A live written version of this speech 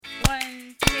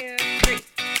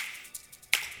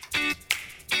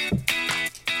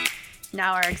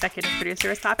Now our executive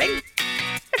producer is clapping.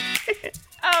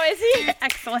 Oh, is he?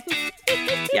 Excellent.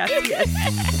 Yes, he is.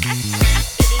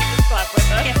 Did he just clap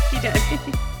with us? Yes, he did.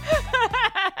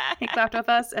 He clapped with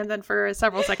us, and then for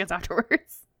several seconds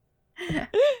afterwards.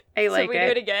 I like so we it.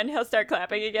 do it again? He'll start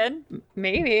clapping again?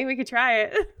 Maybe. We could try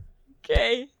it.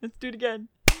 Okay, let's do it again.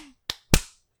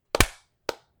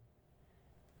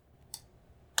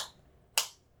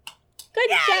 Good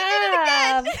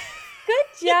job.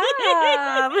 Good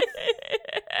job.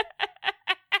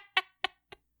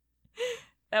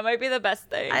 That might be the best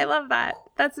thing. I love that.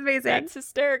 That's amazing. That's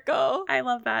hysterical. I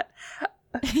love that.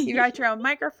 You got your own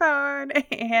microphone,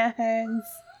 and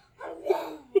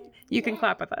you can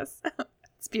clap with us.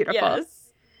 It's beautiful.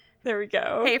 Yes. There we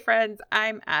go. Hey, friends.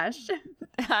 I'm Ash.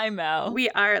 I'm Mel. We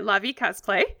are La Vie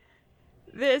Cosplay.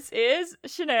 This is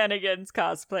Shenanigans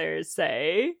Cosplayers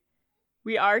Say.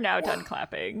 We are now done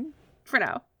clapping. For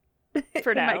now.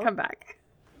 For now. It might come back.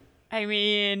 I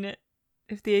mean,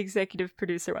 if the executive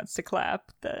producer wants to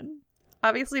clap, then...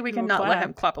 Obviously, we We'll cannot let clap.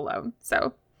 him clap alone,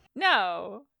 so...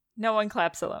 No one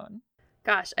claps alone.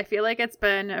 Gosh, I feel like it's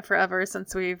been forever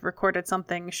since we've recorded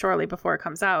something shortly before it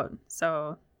comes out,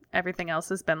 so everything else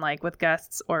has been, like, with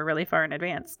guests or really far in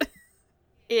advance.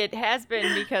 It has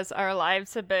been because our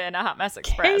lives have been a hot mess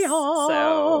express.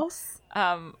 Chaos!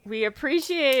 So, we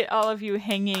appreciate all of you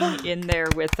hanging in there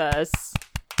with us.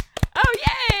 Oh,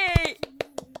 yay!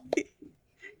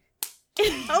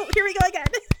 Oh, here we go again.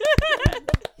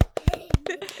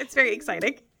 It's very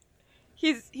exciting.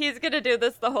 He's gonna do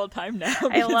this the whole time now.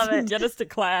 I love because he can it. Get us to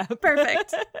clap.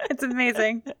 Perfect. It's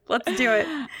amazing. Let's do it.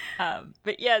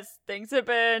 But yes, things have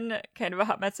been kind of a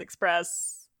hot mess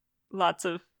express. Lots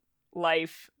of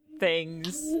life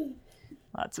things.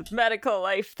 Lots of medical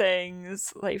life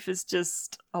things. Life is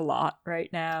just a lot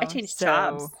right now. I changed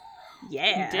jobs.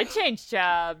 Yeah. You did change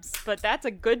jobs, but that's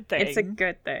a good thing. It's a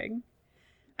good thing.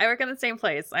 I work in the same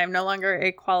place. I am no longer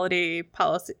a quality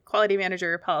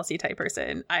manager, policy type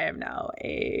person. I am now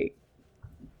a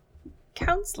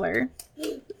counselor.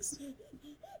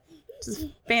 Just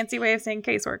a fancy way of saying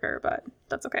caseworker, but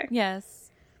that's okay. Yes.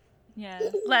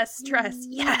 Less stress.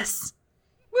 Yes.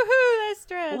 Woohoo, less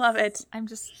stress. Love it. I'm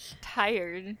just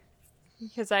tired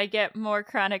because I get more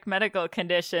chronic medical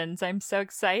conditions. I'm so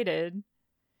excited.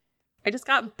 I just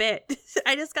got bit.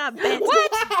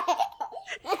 What?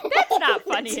 That's not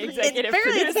funny, executive It's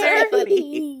producer. very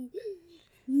funny.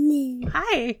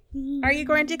 Hi. Are you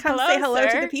going to come Hello, say hello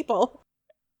to sir. the people?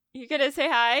 You gonna say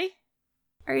hi?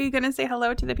 Are you going to say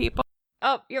hello to the people?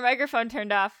 Oh, your microphone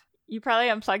turned off. You probably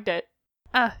unplugged it.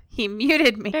 He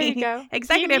muted me. There you go.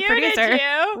 Executive He muted producer.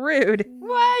 you. Rude.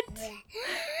 What?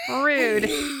 Rude.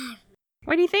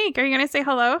 What do you think? Are you going to say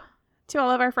hello to all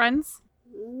of our friends?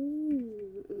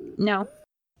 No.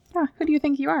 Oh, who do you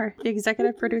think you are? The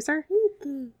executive producer?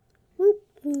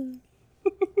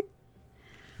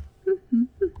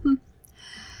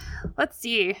 Let's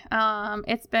see.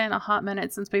 It's been a hot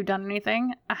minute since we've done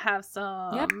anything. I have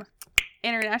some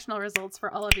international results for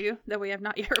all of you that we have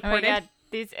not yet Oh my reported. god,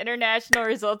 these international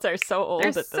results are so old They're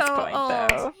at this so point, old.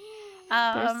 though.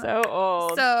 They're so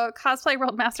old. So Cosplay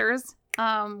World Masters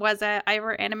was at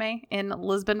Ivor Anime in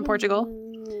Lisbon, Portugal,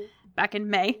 back in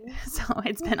May. So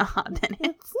it's been a hot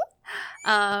minute.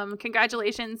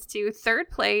 Congratulations to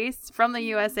third place from the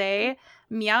USA,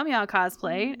 Meow Meow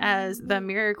Cosplay as the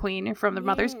Mirror Queen from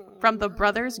the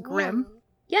Brothers Grimm.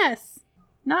 Yes,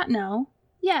 not no.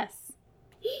 Yes,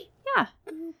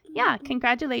 yeah.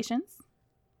 Congratulations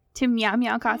to Meow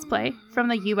Meow Cosplay from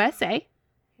the USA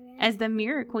as the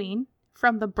Mirror Queen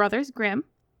from the Brothers Grimm.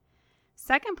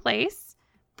 Second place,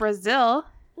 Brazil.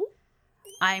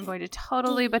 I'm going to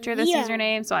totally butcher this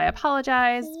username, so I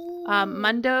apologize.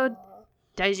 Mundo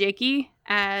Daijeki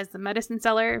as the medicine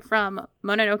seller from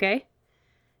Mononoke.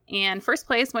 And first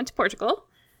place went to Portugal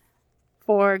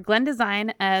for Glen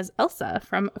Design as Elsa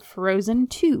from Frozen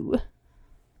 2.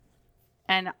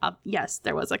 And yes,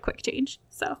 there was a quick change,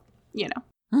 so, you know.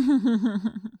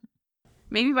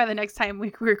 Maybe by the next time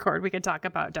we record, we could talk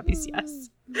about WCS.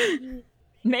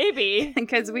 Maybe.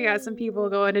 Because we got some people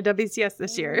going to WCS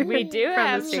this year. We do from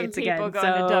have the some States people again,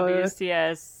 going to so,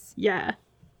 WCS. Yeah.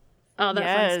 All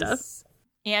that fun stuff.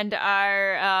 And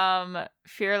our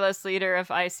fearless leader of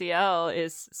ICL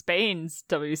is Spain's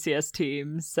WCS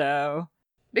team, so...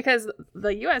 Because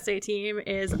the USA team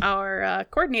is our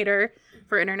coordinator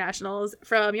for internationals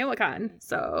from Yomikan,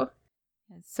 so...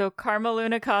 So Karma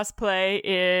Luna Cosplay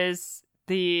is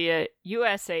the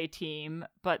USA team,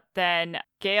 but then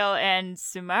Gail and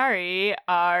Sumari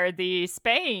are the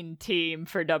Spain team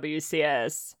for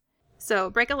WCS. So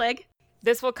break a leg.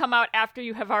 This will come out after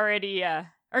you have already...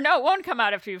 or no, it won't come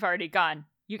out after you've already gone.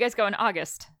 You guys go in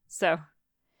August. So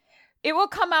it will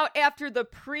come out after the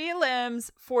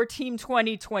prelims for Team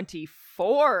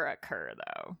 2024 occur,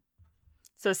 though.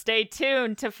 So stay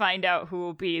tuned to find out who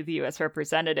will be the U.S.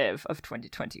 representative of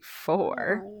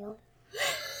 2024.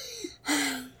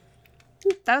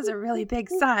 That was a really big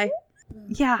sigh.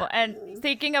 Yeah. Well, and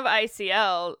speaking of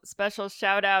ICL, special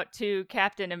shout out to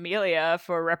Captain Amelia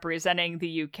for representing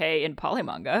the UK in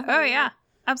Polymanga. Oh, yeah.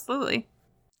 Absolutely.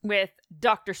 With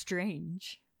Doctor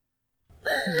Strange.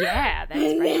 Yeah,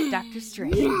 that's right. Doctor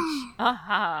Strange.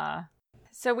 Uh-huh.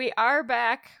 So we are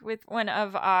back with one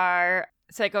of our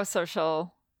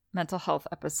psychosocial mental health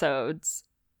episodes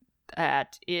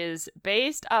that is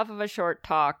based off of a short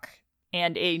talk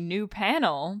and a new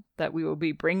panel that we will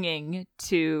be bringing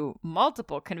to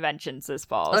multiple conventions this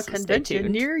fall. A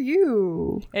convention near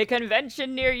you. A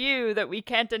convention near you that we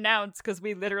can't announce because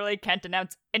we literally can't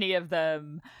announce any of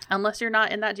them. Unless you're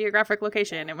not in that geographic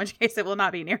location, in which case it will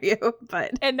not be near you.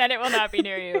 And then it will not be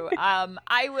near you.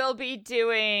 I will be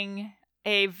doing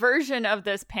a version of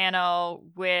this panel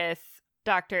with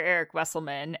Dr. Eric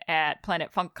Wesselman at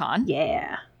Planet FunkCon.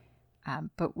 Yeah.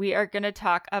 But we are going to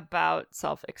talk about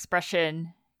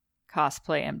self-expression,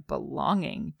 cosplay, and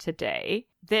belonging today.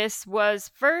 This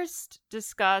was first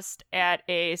discussed at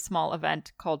a small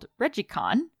event called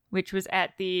ReggieCon, which was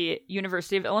at the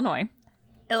University of Illinois.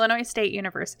 Illinois State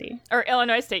University. Or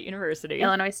Illinois State University.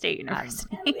 Illinois State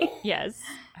University. Yes.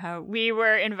 We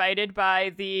were invited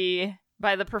by the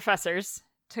professors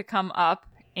to come up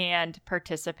and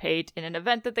participate in an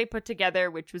event that they put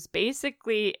together, which was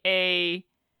basically a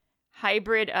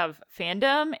hybrid of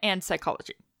fandom and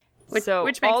psychology. Which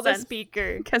makes all the sense,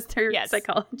 speakers, because they're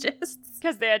psychologists.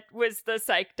 Because that was the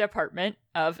psych department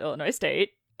of Illinois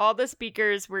State. All the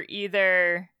speakers were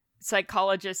either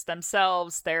psychologists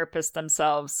themselves, therapists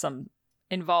themselves, some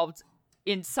involved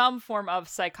in some form of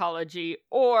psychology,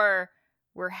 or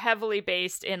were heavily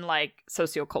based in like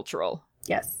sociocultural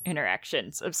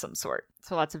interactions of some sort.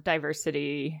 So lots of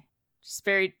diversity, just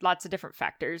lots of different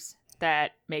factors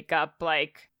that make up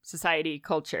like society,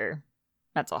 culture,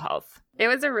 mental health. It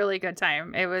was a really good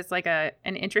time. It was like an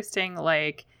interesting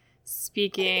like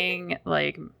speaking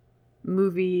like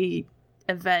movie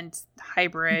event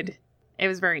hybrid. It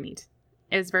was very neat.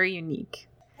 It was very unique.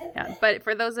 Yeah. But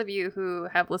for those of you who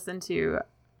have listened to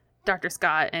Dr.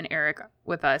 Scott and Eric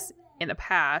with us in the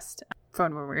past,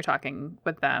 when we were talking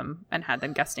with them and had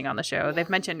them guesting on the show, they've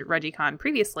mentioned ReggieCon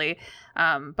previously,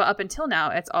 but up until now,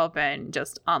 it's all been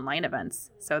just online events.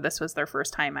 So this was their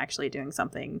first time actually doing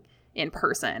something in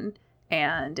person,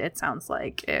 and it sounds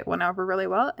like it went over really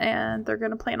well, and they're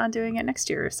going to plan on doing it next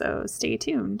year. So stay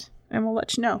tuned, and we'll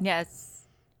let you know. Yes,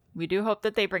 we do hope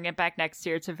that they bring it back next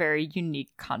year. It's a very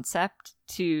unique concept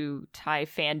to tie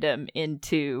fandom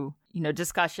into,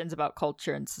 discussions about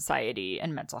culture and society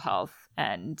and mental health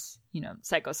and,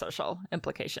 psychosocial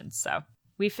implications. So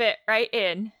we fit right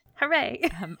in. Hooray.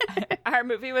 Our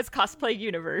movie was Cosplay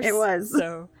Universe. It was.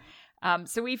 So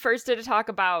we first did a talk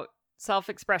about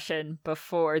self-expression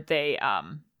before they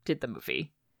did the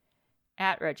movie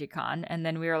at ReggieCon. And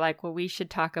then we were like, well, we should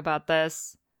talk about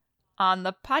this on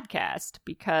the podcast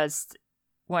because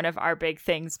one of our big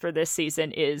things for this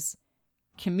season is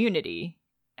community.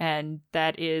 And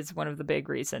that is one of the big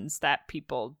reasons that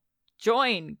people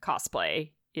join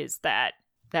cosplay is that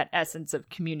essence of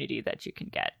community that you can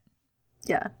get.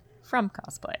 Yeah. From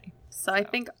cosplay. So I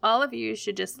think all of you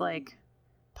should just like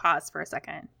pause for a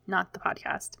second, not the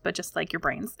podcast, but just like your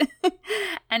brains.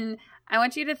 And I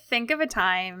want you to think of a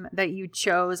time that you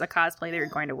chose a cosplay that you're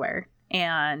going to wear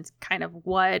and kind of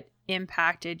what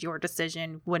impacted your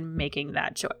decision when making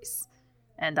that choice.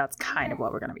 And that's kind of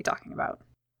what we're going to be talking about.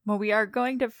 Well, we are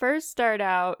going to first start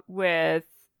out with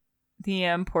the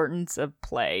importance of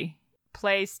play.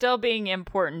 Play still being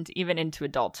important even into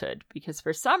adulthood, because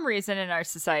for some reason in our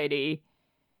society,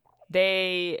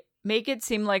 they make it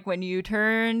seem like when you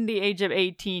turn the age of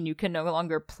 18, you can no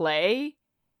longer play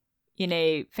in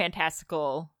a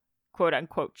fantastical,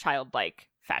 quote-unquote, childlike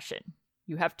fashion.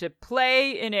 You have to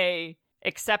play in a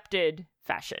accepted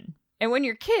fashion. And when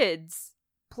you're kids,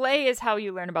 play is how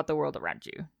you learn about the world around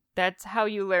you. That's how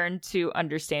you learn to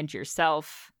understand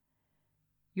yourself,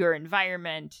 your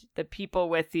environment, the people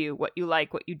with you, what you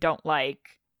like, what you don't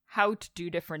like, how to do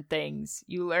different things.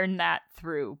 You learn that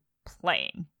through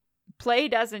playing. Play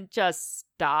doesn't just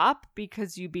stop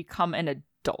because you become an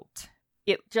adult.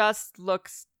 It just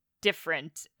looks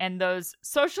different. And those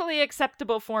socially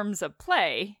acceptable forms of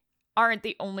play aren't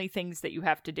the only things that you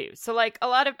have to do. So like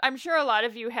I'm sure a lot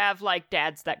of you have like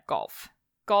dads that golf.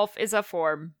 Golf is a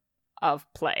form of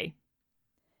play.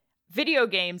 video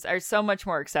games are so much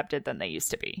more accepted than they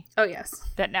used to be. Oh, yes.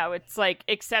 That now it's like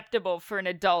acceptable for an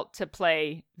adult to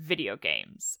play video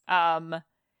games.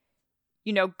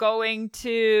 Going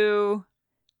to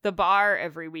the bar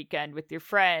every weekend with your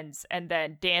friends and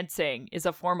then dancing is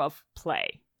a form of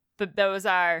play. But those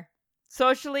are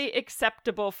socially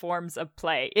acceptable forms of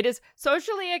play. It is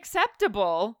socially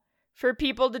acceptable for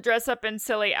people to dress up in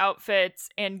silly outfits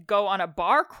and go on a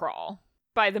bar crawl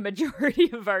by the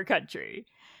majority of our country.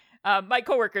 My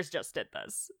coworkers just did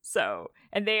this.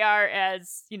 And they are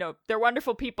they're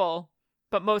wonderful people,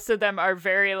 but most of them are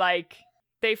very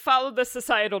they follow the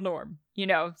societal norm,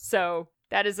 so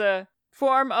that is a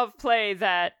form of play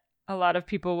that a lot of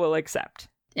people will accept.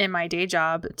 In my day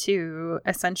job, to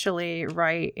essentially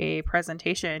write a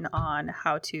presentation on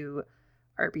how to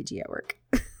RPG at work.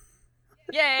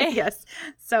 Yay! Yes.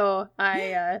 So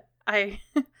I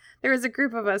there was a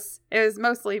group of us. It was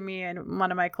mostly me and one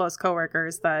of my close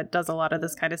coworkers that does a lot of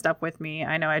this kind of stuff with me.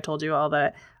 I know I told you all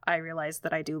that I realized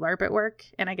that I do LARP at work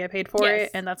and I get paid for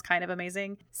it, and that's kind of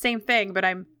amazing. Same thing, but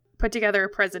I'm put together a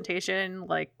presentation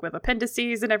with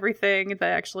appendices and everything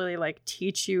that actually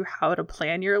teach you how to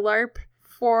plan your LARP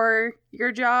for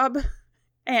your job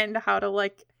and how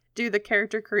to do the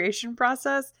character creation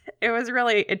process. It was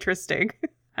really interesting.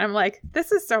 I'm like,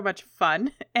 this is so much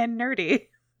fun and nerdy.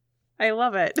 I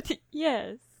love it.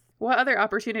 Yes. What other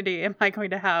opportunity am I going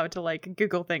to have to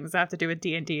Google things that have to do with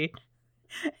D&D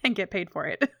and get paid for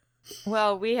it?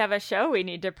 Well, we have a show we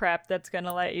need to prep that's going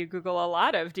to let you Google a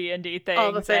lot of D&D things.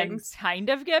 All the things. And kind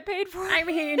of get paid for it. I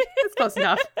mean, it's close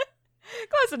enough.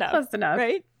 Close enough.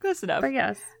 Right? Close enough. But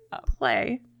yes,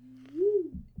 play.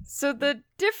 So the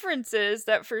difference is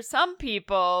that for some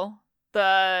people,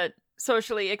 the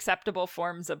socially acceptable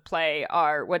forms of play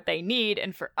are what they need.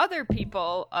 And for other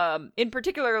people, in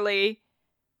particularly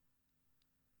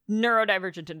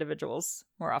neurodivergent individuals,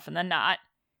 more often than not,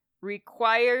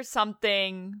 require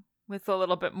something with a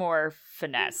little bit more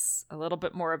finesse, a little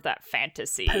bit more of that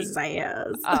fantasy.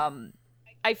 Pizzazz.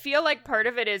 I feel like part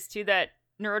of it is, too, that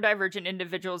neurodivergent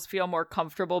individuals feel more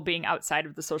comfortable being outside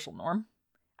of the social norm.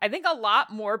 I think a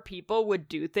lot more people would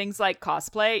do things like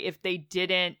cosplay if they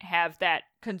didn't have that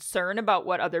concern about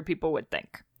what other people would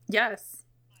think. Yes.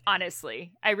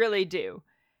 Honestly, I really do.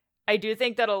 I do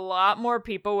think that a lot more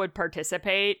people would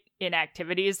participate in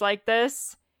activities like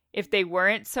this if they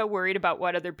weren't so worried about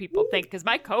what other people think. Because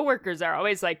my coworkers are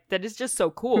always like, that is just so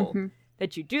cool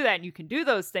that you do that and you can do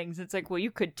those things. It's like, well,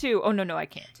 you could too. Oh, no, I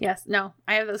can't. Yes, no,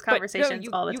 I have those conversations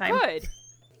all the time.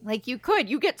 You could.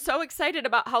 You get so excited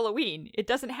about Halloween. It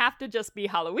doesn't have to just be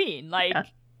Halloween.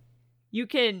 You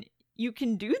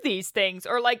can do these things,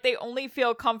 or they only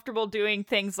feel comfortable doing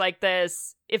things like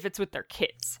this if it's with their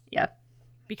kids. Yeah.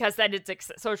 Because then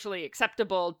it's socially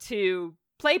acceptable to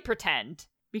play pretend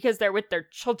because they're with their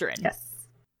children. Yes.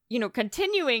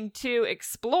 Continuing to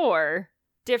explore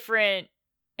different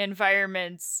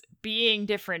environments, being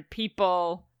different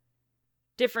people,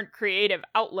 different creative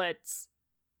outlets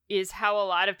is how a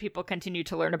lot of people continue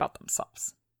to learn about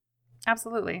themselves.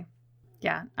 Absolutely.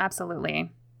 Yeah,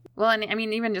 absolutely. Well, and I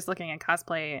mean, even just looking at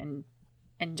cosplay and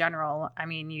in general, I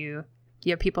mean, you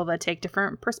have people that take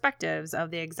different perspectives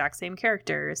of the exact same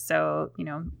character. So,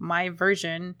 my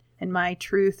version and my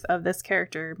truth of this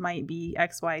character might be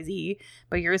XYZ,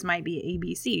 but yours might be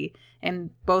ABC. And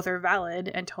both are valid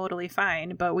and totally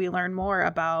fine. But we learn more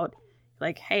about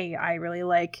hey, I really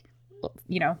like,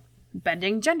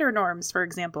 bending gender norms, for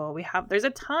example. There's a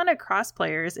ton of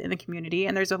cross-players in the community,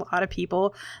 and there's a lot of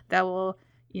people that will,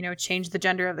 change the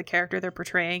gender of the character they're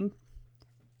portraying.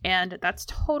 And that's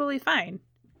totally fine.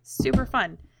 Super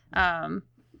fun. One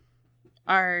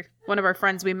of our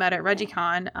friends we met at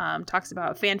ReggieCon talks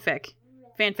about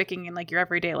fanficking in your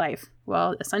everyday life.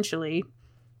 Well, essentially,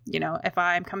 if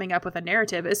I'm coming up with a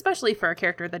narrative, especially for a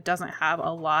character that doesn't have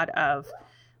a lot of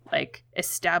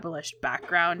established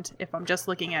background, if I'm just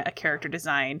looking at a character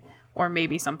design or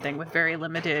maybe something with very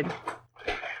limited,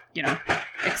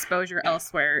 exposure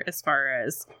elsewhere, as far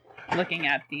as looking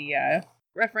at the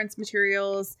reference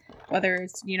materials, whether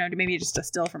it's, maybe just a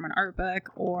still from an art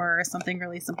book or something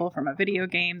really simple from a video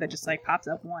game that just pops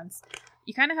up once.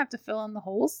 You kind of have to fill in the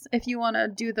holes if you want to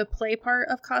do the play part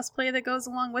of cosplay that goes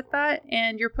along with that,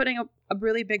 and you're putting a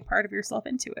really big part of yourself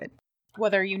into it,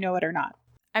 whether you know it or not.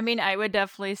 I mean, I would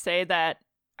definitely say that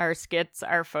our skits,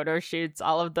 our photo shoots,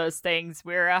 all of those things,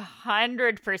 we're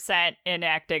 100%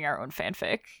 enacting our own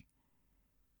fanfic.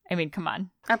 I mean, come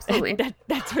on. Absolutely.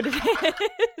 That's what it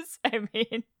is. I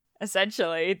mean,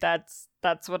 essentially, that's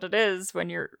what it is. When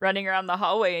you're running around the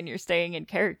hallway and you're staying in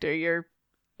character, you're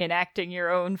enacting your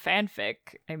own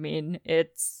fanfic. I mean,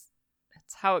 it's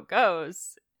how it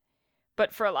goes.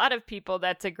 But for a lot of people,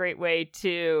 that's a great way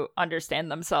to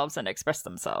understand themselves and express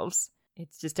themselves.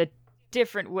 It's just a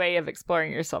different way of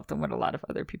exploring yourself than what a lot of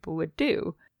other people would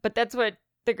do. But that's what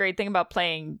the great thing about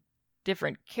playing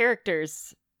different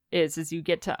characters is you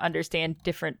get to understand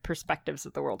different perspectives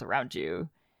of the world around you.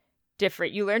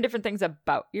 You learn different things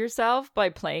about yourself by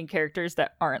playing characters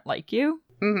that aren't like you.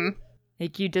 Mm-hmm.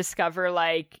 Like you discover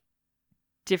like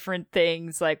different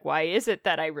things, like why is it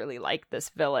that I really like this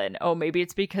villain? Oh, maybe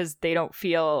it's because they don't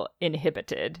feel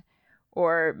inhibited.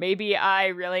 Or maybe I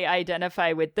really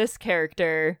identify with this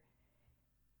character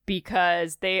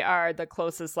because they are the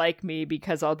closest like me,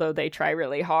 because although they try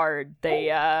really hard,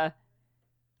 they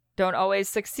don't always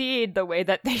succeed the way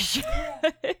that they should.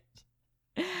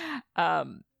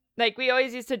 Like we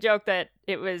always used to joke that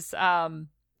it was,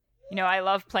 I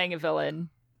love playing a villain.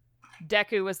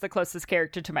 Deku was the closest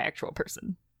character to my actual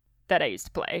person that I used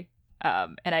to play.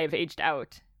 And I have aged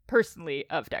out personally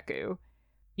of Deku.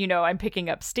 I'm picking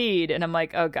up Steed and I'm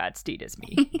like, oh God, Steed is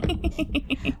me.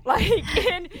 Like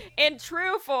in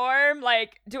true form,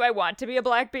 like, do I want to be a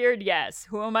Blackbeard? Yes.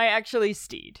 Who am I actually?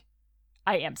 Steed.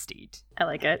 I am Steed. I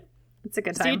like it. It's a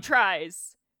good time. Steed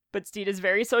tries, but Steed is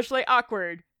very socially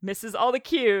awkward, misses all the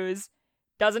cues,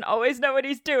 doesn't always know what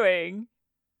he's doing,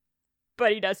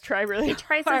 but he does try really hard. He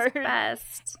tries his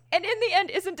best. And in the end,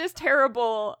 isn't as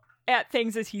terrible at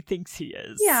things as he thinks he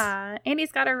is. Yeah, and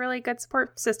he's got a really good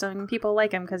support system. People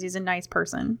like him because he's a nice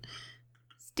person.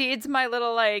 Steed's my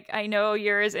little, like, I know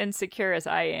you're as insecure as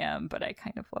I am, but I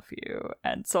kind of love you.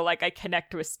 And so, like, I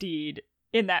connect with Steed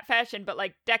in that fashion. But,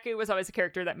 like, Deku was always a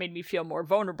character that made me feel more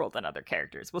vulnerable than other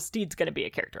characters. Well, Steed's going to be a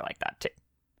character like that, too.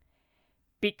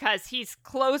 Because he's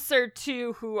closer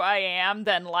to who I am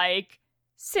than, like,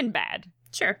 Sinbad.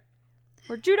 Sure.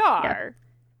 Or Judar. Yeah.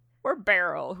 Or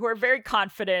Beryl, who are very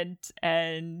confident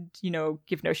and,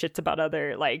 give no shits about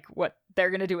what they're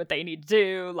going to do, what they need to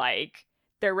do. Like,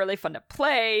 they're really fun to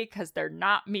play because they're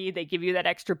not me. They give you that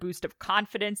extra boost of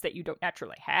confidence that you don't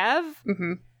naturally have.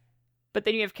 Mm-hmm. But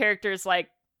then you have characters like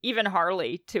even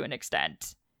Harley to an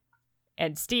extent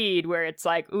and Steed, where it's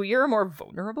like, ooh, you're a more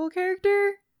vulnerable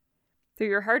character. So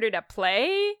you're harder to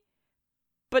play.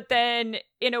 But then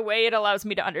in a way, it allows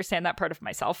me to understand that part of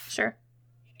myself. Sure.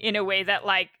 In a way that,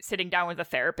 like, sitting down with a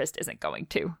therapist isn't going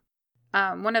to.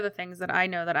 One of the things that I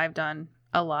know that I've done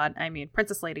a lot,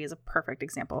 Princess Lady is a perfect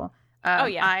example.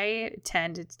 I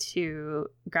tend to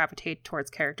gravitate towards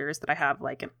characters that I have,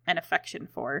 like, an affection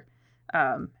for.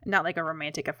 Not like a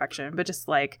romantic affection, but just,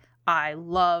 like,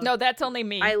 No, that's only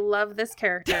me. I love this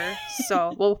character,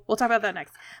 so we'll talk about that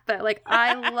next. But, like,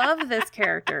 I love this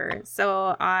character,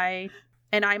 so I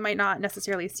might not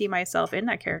necessarily see myself in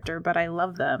that character, but I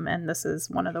love them. And this is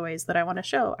one of the ways that I want to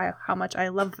show how much I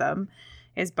love them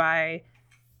is by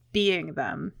being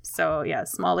them. So yeah,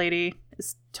 Small Lady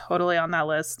is totally on that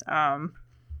list.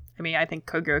 I think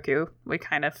Kogoku would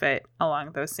kind of fit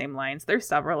along those same lines. There's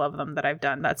several of them that I've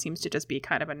done. That seems to just be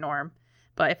kind of a norm.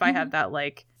 But if I have that,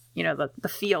 like, the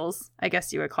feels, I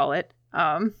guess you would call it,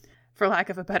 for lack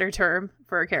of a better term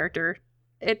for a character,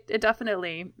 it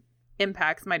definitely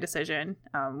impacts my decision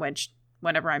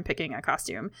whenever I'm picking a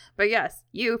costume. But yes,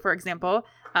 you, for example,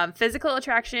 physical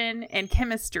attraction and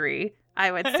chemistry,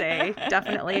 I would say,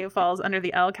 definitely falls under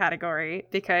the L category,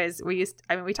 because we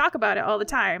talk about it all the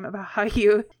time about how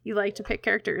you like to pick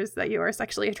characters that you are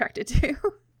sexually attracted to.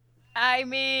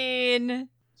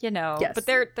 Yes. But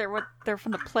they're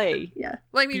from the play. Yeah.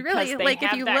 Well, really, like,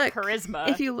 if you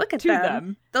look at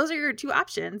them, those are your two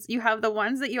options. You have the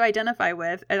ones that you identify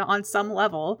with on some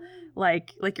level,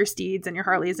 like your Steeds and your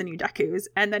Harleys and your Dekus,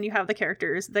 and then you have the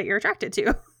characters that you're attracted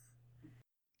to.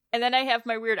 And then I have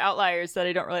my weird outliers that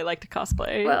I don't really like to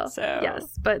cosplay. Well, so. Yes,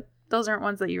 but those aren't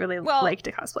ones that you really like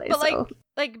to cosplay. But so.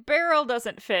 like Beryl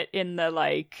doesn't fit in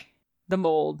the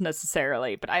mold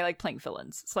necessarily, but I like playing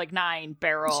villains. It's like 9,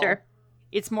 Beryl. Sure.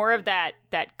 It's more of that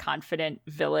confident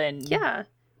villain. Yeah.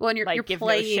 Well, and you're give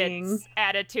playing no shits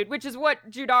attitude, which is what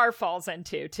Judar falls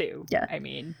into too. Yeah.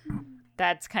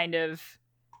 That's kind of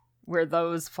where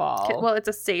those fall. Well, it's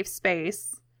a safe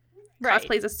space. Right.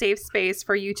 Cosplay is a safe space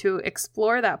for you to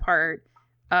explore that part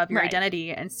of your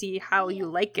identity and see how you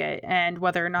like it and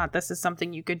whether or not this is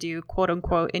something you could do, quote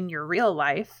unquote, in your real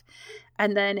life.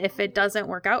 And then if it doesn't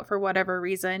work out for whatever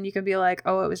reason, you can be like,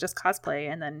 oh, it was just cosplay,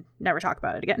 and then never talk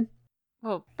about it again.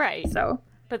 Well, right. So,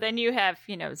 but then you have,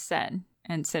 Sen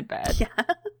and Sinbad. Yeah.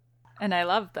 And I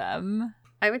love them.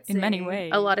 I would say in many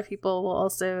ways. A lot of people will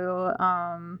also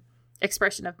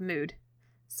expression of mood.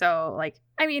 So,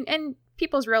 and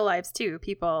people's real lives too.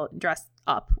 People dress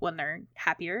up when they're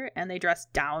happier and they dress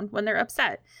down when they're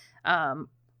upset.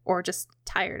 Or just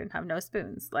tired and have no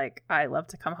spoons. Like, I love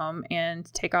to come home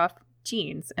and take off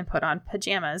jeans and put on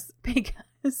pajamas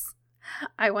because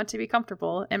I want to be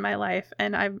comfortable in my life,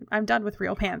 and I'm done with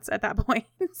real pants at that point.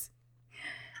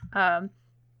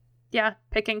 Yeah,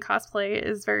 picking cosplay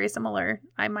is very similar.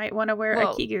 I might want to wear a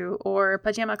kigu or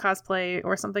pajama cosplay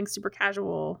or something super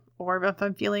casual. Or if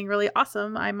I'm feeling really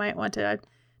awesome, I might want to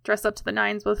dress up to the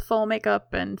nines with full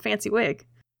makeup and fancy wig.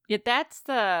 Yeah, that's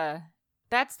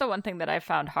the one thing that I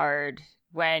found hard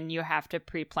when you have to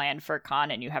pre-plan for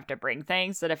con and you have to bring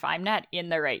things, that if I'm not in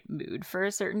the right mood for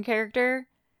a certain character,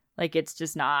 like, it's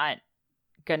just not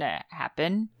gonna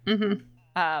happen. Mm-hmm.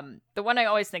 The one I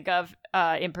always think of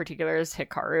in particular is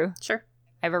Hikaru. Sure.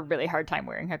 I have a really hard time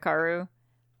wearing Hikaru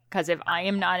because if I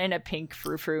am not in a pink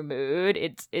frou-frou mood,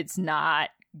 it's not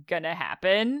gonna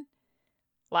happen.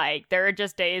 Like, there are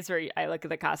just days where I look at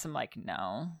the costume like,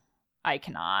 no, I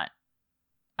cannot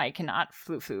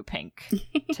frou-frou pink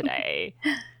today.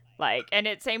 Like, and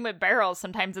it's same with Beryl.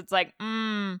 Sometimes it's like,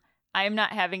 I am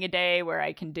not having a day where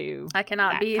I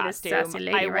cannot be costume. This sassy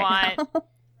lady right now.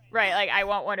 Right, like, I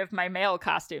want one of my male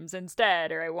costumes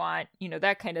instead, or I want,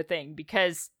 that kind of thing,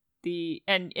 because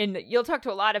and you'll talk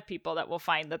to a lot of people that will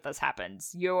find that this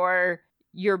happens. Your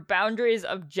boundaries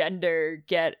of gender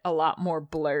get a lot more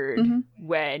blurred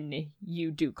when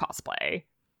you do cosplay,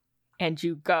 and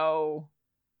you go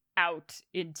out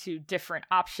into different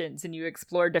options, and you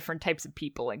explore different types of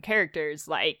people and characters,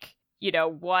 like,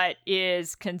 what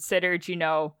is considered,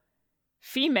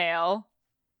 female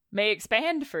may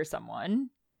expand for someone.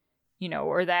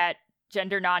 Or that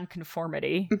gender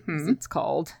nonconformity, as it's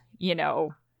called,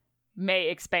 may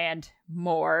expand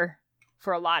more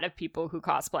for a lot of people who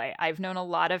cosplay. I've known a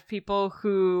lot of people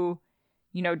who,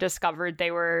 discovered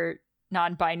they were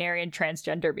non-binary and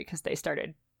transgender because they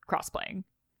started cosplaying.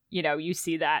 You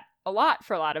see that a lot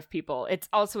for a lot of people. It's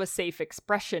also a safe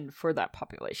expression for that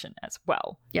population as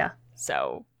well. Yeah.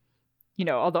 So,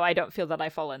 although I don't feel that I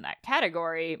fall in that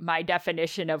category, my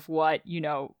definition of what,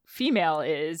 female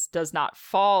is does not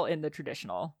fall in the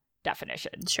traditional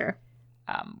definition. Sure.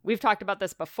 We've talked about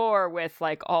this before with,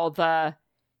 like, all the,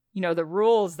 the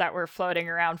rules that were floating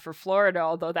around for Florida,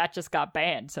 although that just got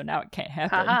banned, so now it can't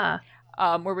happen.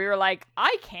 Where we were like,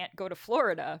 I can't go to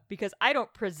Florida because I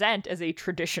don't present as a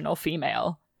traditional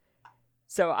female.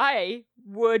 So I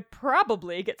would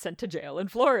probably get sent to jail in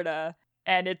Florida.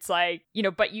 And it's like,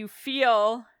 but you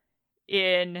feel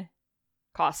in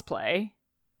cosplay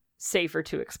safer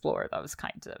to explore those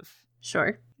kinds of...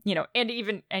 Sure. And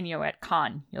at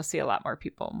con, you'll see a lot more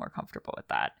people more comfortable with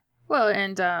that. Well,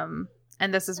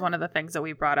 and this is one of the things that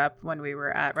we brought up when we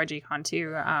were at RegieCon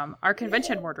too. Our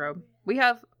convention wardrobe. We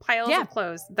have piles of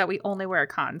clothes that we only wear at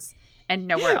cons and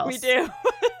nowhere else. We do.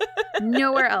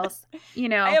 Nowhere else.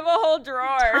 I have a whole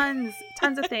drawer.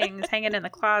 Tons of things hanging in the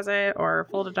closet or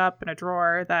folded up in a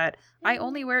drawer that I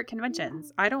only wear at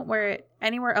conventions. I don't wear it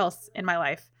anywhere else in my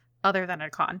life other than at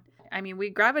a con. I mean, we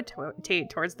gravitate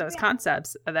towards those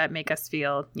concepts that make us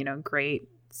feel, great,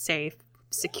 safe,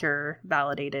 secure,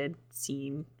 validated,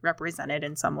 seen, represented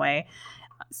in some way.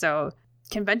 So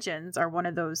conventions are one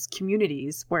of those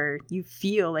communities where you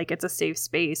feel like it's a safe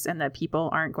space and that people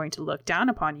aren't going to look down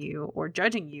upon you or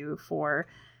judging you for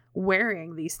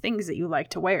wearing these things that you like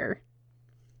to wear.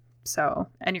 So,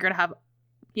 and you're going to have,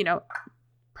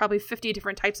 probably 50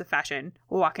 different types of fashion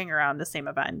walking around the same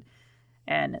event.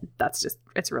 And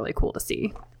it's really cool to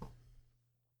see.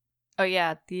 Oh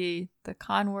yeah, the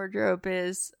con wardrobe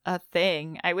is a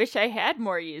thing. I wish I had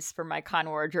more use for my con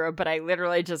wardrobe, but I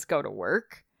literally just go to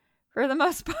work for the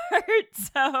most part.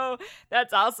 So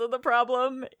that's also the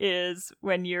problem, is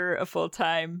when you're a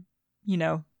full-time,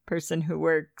 person who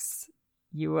works,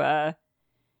 you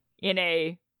in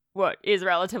a what is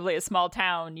relatively a small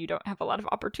town, you don't have a lot of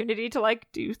opportunity to,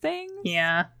 like, do things.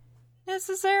 Yeah.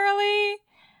 Necessarily.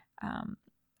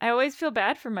 I always feel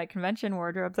bad for my convention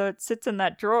wardrobe, though. It sits in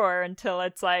that drawer until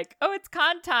it's like, oh, it's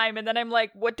con time. And then I'm like,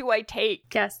 what do I take?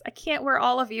 Yes, I can't wear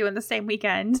all of you in the same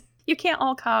weekend. You can't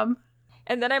all come.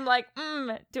 And then I'm like,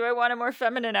 do I want a more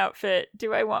feminine outfit?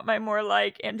 Do I want my more,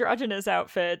 like, androgynous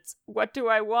outfits? What do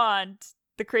I want?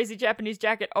 The crazy Japanese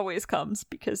jacket always comes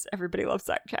because everybody loves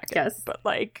that jacket. Yes. But,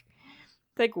 like,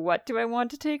 what do I want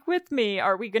to take with me?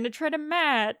 Are we going to try to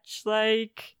match?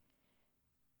 Like...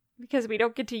 Because we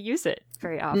don't get to use it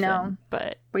very often. No,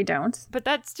 but we don't. But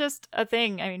that's just a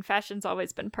thing. I mean, fashion's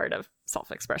always been part of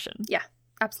self-expression. Yeah,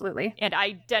 absolutely. And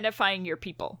identifying your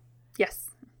people. Yes.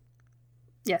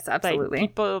 Yes, absolutely. Like,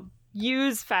 people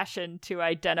use fashion to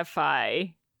identify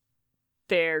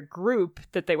their group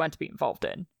that they want to be involved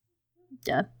in.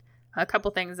 Yeah. A couple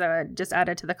things that just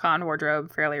added to the con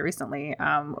wardrobe fairly recently.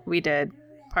 We did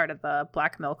part of the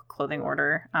Black Milk clothing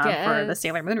order for the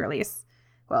Sailor Moon release,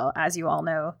 Well, as you all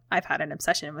know, I've had an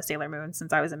obsession with Sailor Moon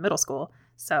since I was in middle school.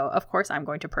 So, of course, I'm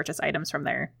going to purchase items from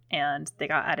there. And they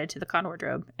got added to the con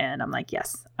wardrobe. And I'm like,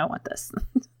 yes, I want this.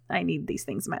 I need these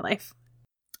things in my life.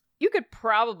 You could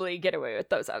probably get away with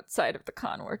those outside of the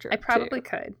con wardrobe. I probably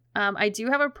could. I do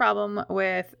have a problem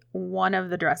with one of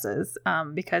the dresses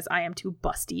because I am too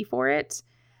busty for it.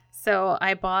 So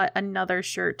I bought another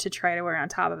shirt to try to wear on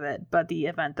top of it, but the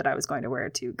event that I was going to wear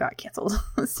it to got canceled.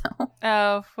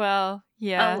 Oh, well,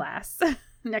 yeah. Alas.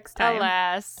 Next time.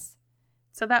 Alas.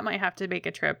 So that might have to make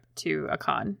a trip to a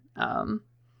con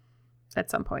at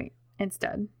some point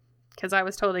instead. Because I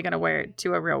was totally going to wear it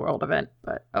to a real world event,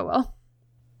 but oh well.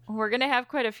 We're going to have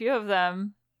quite a few of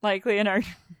them, likely in our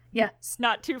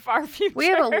not too far future. We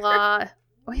have a lot.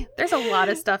 There's a lot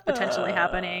of stuff potentially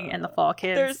happening in the fall,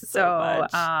 kids. There's so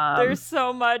much. There's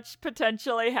so much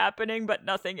potentially happening, but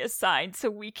nothing is signed, so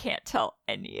we can't tell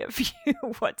any of you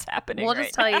what's happening. We'll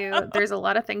just tell you there's a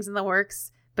lot of things in the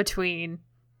works between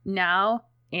now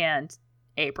and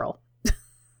April.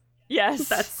 Yes.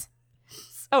 That's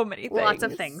so many things. Lots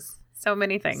of things. So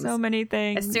many things. So many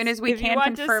things. As soon as we can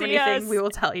confirm anything, we will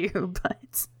tell you.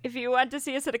 But if you want to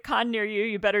see us at a con near you,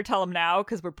 you better tell them now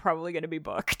because we're probably going to be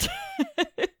booked.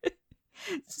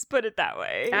 Just put it that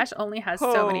way. Ash only has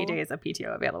so many days of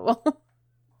PTO available.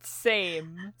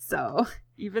 Same. So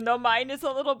even though mine is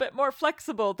a little bit more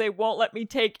flexible, they won't let me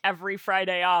take every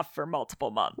Friday off for multiple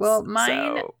months. Well,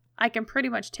 mine, I can pretty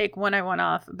much take when I want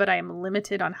off, but I am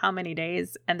limited on how many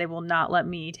days, and they will not let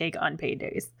me take unpaid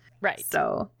days. Right.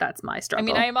 So that's my struggle.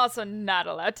 I mean, I am also not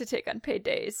allowed to take unpaid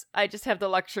days. I just have the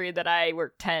luxury that I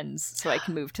work 10s, so I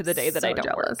can move to the day that I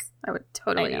don't work. I would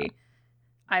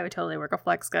totally work a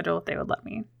flex schedule if they would let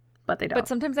me, but they don't. But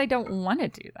sometimes I don't want to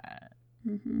do that.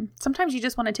 Mm-hmm. Sometimes you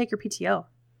just want to take your PTO.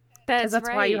 That's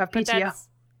right. Why you have PTO.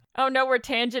 Oh no, we're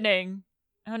tangenting.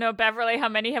 Oh no, Beverly, how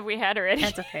many have we had already?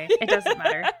 That's okay. It doesn't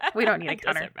matter. We don't need a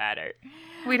counter. It doesn't matter.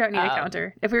 We don't need a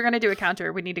counter. If we were going to do a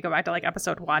counter, we need to go back to like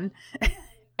episode 1.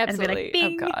 Absolutely. And be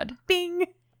like, bing, oh God. Bing,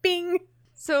 bing.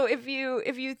 So if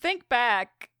you think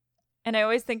back, and I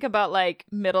always think about like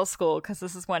middle school because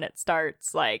this is when it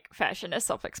starts, like fashion as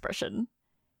self-expression.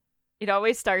 It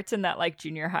always starts in that like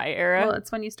junior high era. Well,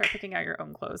 it's when you start picking out your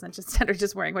own clothes and instead of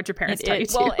just wearing what your parents tell you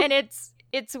to. Well, and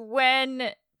it's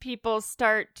when people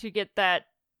start to get that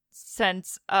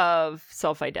sense of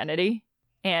self-identity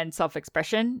and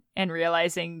self-expression and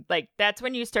realizing like that's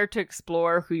when you start to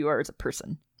explore who you are as a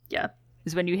person. Yeah.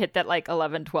 Is when you hit that like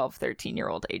 11, 12,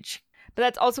 13-year-old age. But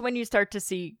that's also when you start to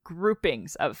see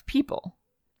groupings of people.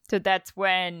 So that's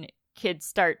when kids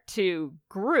start to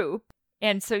group.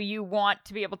 And so you want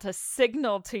to be able to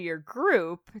signal to your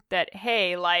group that,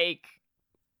 hey, like,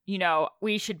 you know,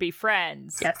 we should be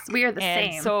friends. Yes, we are the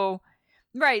same. So,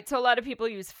 right. So a lot of people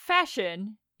use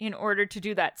fashion in order to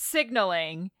do that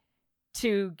signaling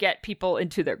to get people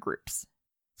into their groups.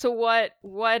 So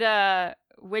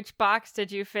which box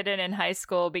did you fit in high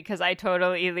school? Because I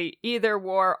totally either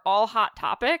wore all Hot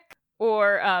Topic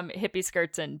or hippie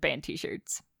skirts and band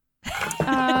t-shirts.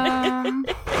 I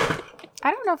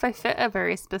don't know if I fit a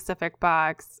very specific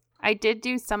box. I did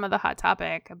do some of the Hot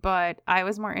Topic, but I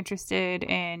was more interested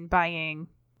in buying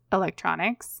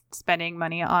electronics, spending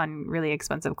money on really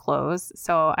expensive clothes.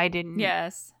 So I didn't.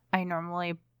 Yes. I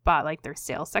normally bought like their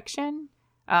sales section.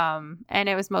 And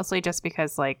it was mostly just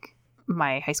because like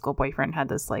my high school boyfriend had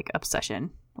this like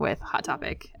obsession with Hot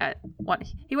Topic.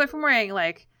 He went from wearing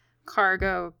like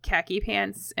cargo khaki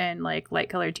pants and like light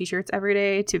colored t-shirts every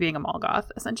day to being a mall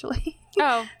goth essentially.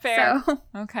 Oh, fair. So,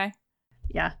 okay.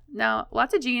 Yeah. No,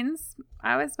 lots of jeans.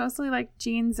 I was mostly like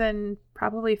jeans and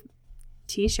probably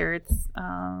t-shirts.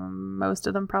 Most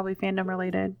of them probably fandom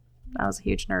related. I was a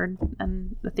huge nerd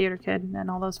and the theater kid and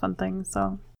all those fun things.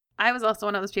 So I was also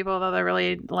one of those people that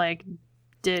really like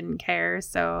didn't care.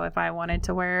 So if I wanted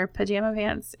to wear pajama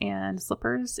pants and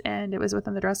slippers and it was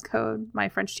within the dress code, my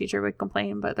French teacher would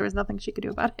complain, but there was nothing she could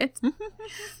do about it.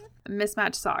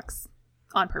 Mismatched socks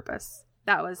on purpose.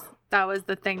 That was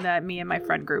the thing that me and my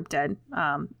friend group did,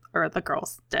 or the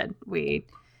girls did. We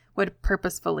would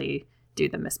purposefully do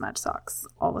the mismatched socks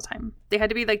all the time. They had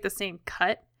to be like the same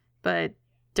cut, but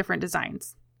different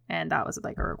designs. And that was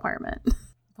like a requirement.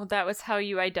 Well, that was how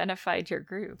you identified your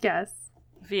group. Yes.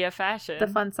 Via fashion. The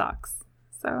fun socks.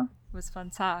 So it was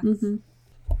fun socks. Mm-hmm.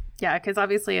 Yeah, because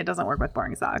obviously it doesn't work with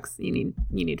boring socks. You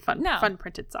need fun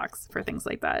printed socks for things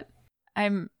like that.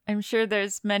 I'm sure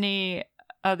there's many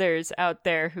others out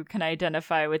there who can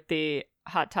identify with the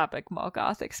Hot Topic mall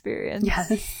goth experience.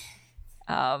 Yes.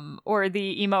 Or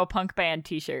the emo punk band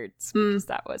t-shirts, because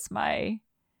that was my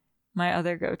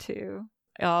other go-to.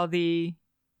 All the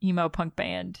emo punk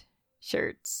band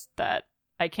shirts that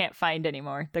I can't find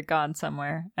anymore. They're gone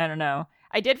somewhere. I don't know.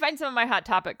 I did find some of my Hot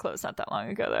Topic clothes not that long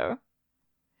ago, though.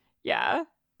 Yeah.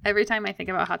 Every time I think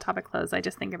about Hot Topic clothes, I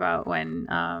just think about when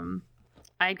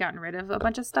I'd gotten rid of a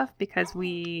bunch of stuff because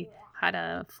we had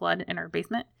a flood in our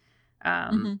basement.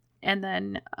 And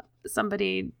then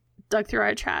somebody dug through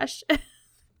our trash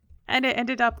and it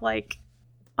ended up like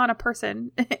on a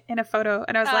person in a photo.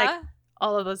 And I was like,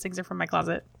 all of those things are from my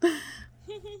closet.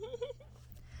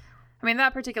 I mean,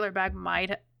 that particular bag might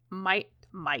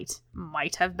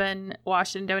have been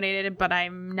washed and donated, but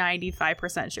I'm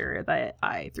 95% sure that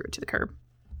I threw it to the curb.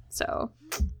 So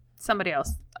somebody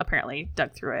else apparently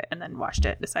dug through it and then washed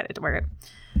it, decided to wear it.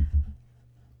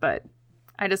 But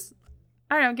I don't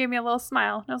know, gave me a little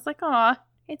smile. And I was like, aw,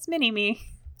 it's mini me.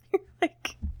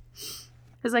 Like,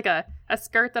 it was like a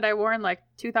skirt that I wore in like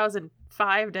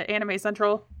 2005 to Anime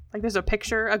Central. Like there's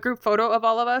a group photo of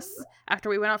all of us after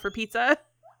we went out for pizza.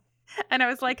 And I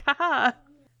was like, haha.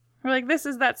 We're like, this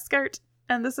is that skirt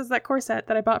and this is that corset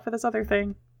that I bought for this other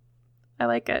thing. I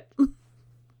like it.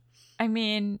 I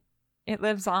mean, it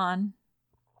lives on.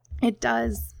 It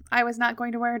does. I was not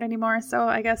going to wear it anymore, so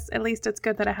I guess at least it's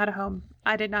good that I had a home.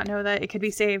 I did not know that it could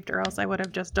be saved, or else I would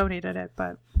have just donated it,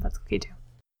 but that's okay too.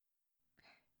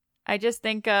 I just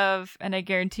think of, and I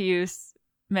guarantee you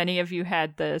many of you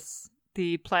had this,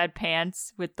 the plaid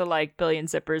pants with the like billion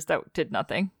zippers that did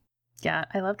nothing. Yeah,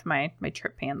 I loved my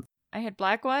trip pants. I had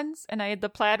black ones, and I had the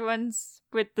plaid ones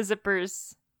with the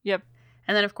zippers. Yep.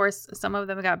 And then, of course, some of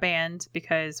them got banned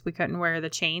because we couldn't wear the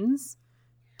chains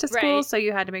to school, right. So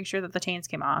you had to make sure that the chains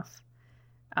came off.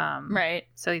 Right.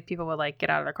 So people would like get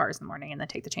out of their cars in the morning and then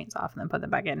take the chains off and then put them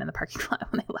back in the parking lot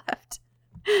when they left.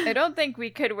 I don't think we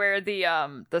could wear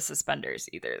the suspenders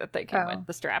either that they came with,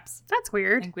 the straps. That's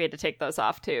weird. I think we had to take those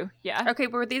off too. Yeah. Okay,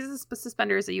 but were these the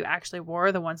suspenders that you actually wore,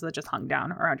 or the ones that just hung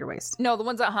down around your waist? No, the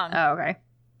ones that hung. Oh, okay.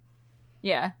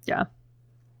 Yeah. Yeah.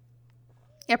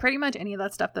 Yeah, pretty much any of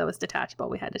that stuff that was detachable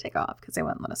we had to take off because they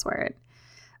wouldn't let us wear it.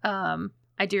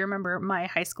 I do remember my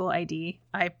high school ID.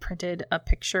 I printed a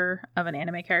picture of an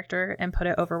anime character and put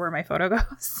it over where my photo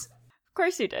goes. Of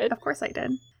course you did. Of course I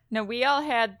did. No, we all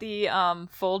had the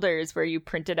folders where you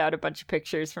printed out a bunch of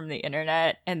pictures from the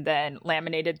internet and then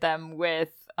laminated them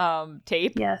with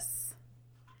tape. Yes.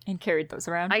 And carried those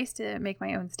around. I used to make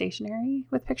my own stationery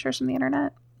with pictures from the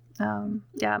internet.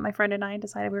 Yeah, my friend and I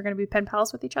decided we were going to be pen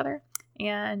pals with each other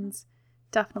and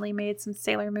definitely made some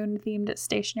Sailor Moon themed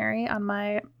stationery on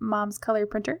my mom's color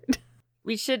printer.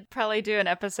 We should probably do an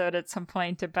episode at some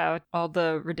point about all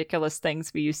the ridiculous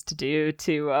things we used to do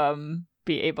to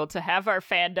be able to have our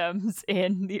fandoms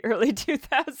in the early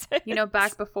 2000s. You know,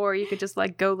 back before you could just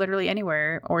like go literally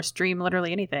anywhere or stream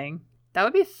literally anything. That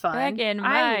would be fun. Back in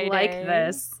my I like day.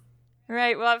 this.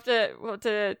 Right, we'll have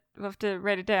to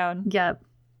write it down. Yep.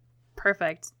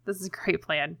 Perfect. This is a great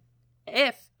plan.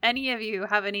 If any of you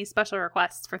have any special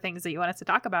requests for things that you want us to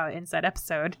talk about in said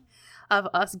episode of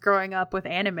us growing up with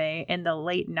anime in the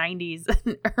late 90s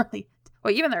and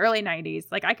even the early 90s.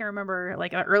 Like I can remember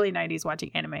like the early 90s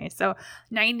watching anime. So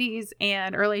 90s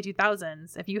and early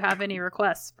 2000s, if you have any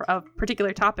requests of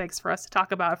particular topics for us to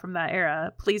talk about from that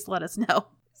era, please let us know.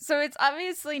 So it's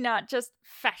obviously not just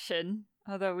fashion,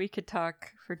 although we could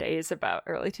talk for days about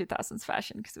early 2000s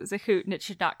fashion because it was a hoot and it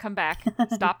should not come back.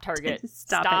 Stop, Target.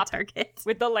 Stop it, Target.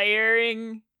 With the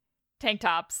layering tank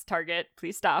tops, Target.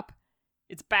 Please stop.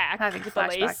 It's back. Having with the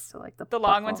lace. To, like, the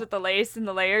long ones with the lace and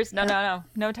the layers. No,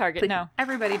 Target, please. no.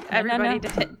 Everybody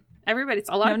did it. Everybody,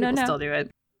 a lot of people still do it.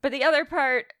 But the other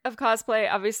part of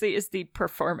cosplay, obviously, is the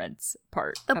performance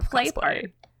part. The of play cosplay. part.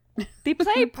 The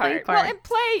play part. Well, and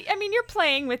play, I mean, you're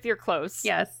playing with your clothes.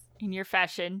 Yes. In your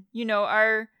fashion. You know,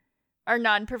 our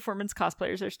non-performance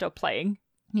cosplayers are still playing.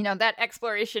 You know, that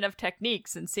exploration of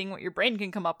techniques and seeing what your brain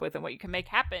can come up with and what you can make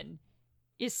happen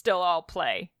is still all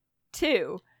play,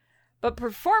 too. But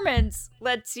performance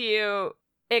lets you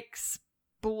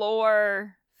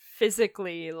explore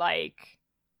physically, like,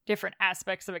 different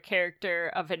aspects of a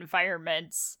character, of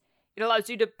environments. It allows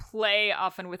you to play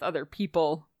often with other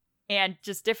people and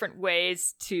just different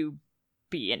ways to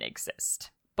be and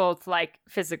exist. Both, like,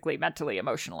 physically, mentally,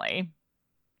 emotionally.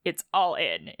 It's all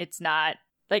in. It's not,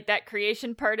 like, that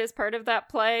creation part is part of that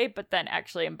play, but then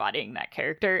actually embodying that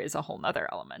character is a whole nother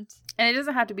element. And it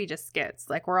doesn't have to be just skits.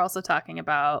 Like, we're also talking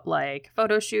about, like,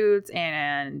 photo shoots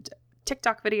and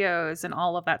TikTok videos and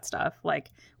all of that stuff. Like,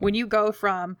 when you go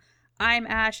from, I'm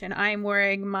Ash and I'm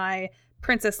wearing my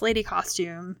Princess Lady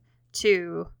costume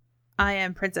to, I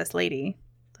am Princess Lady.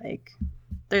 Like,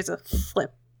 there's a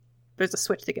flip. There's a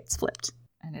switch that gets flipped.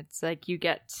 And it's like you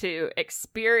get to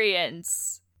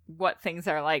experience what things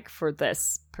are like for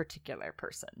this particular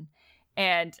person.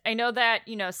 And I know that,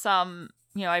 you know, some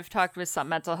I've talked with some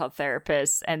mental health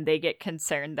therapists, and they get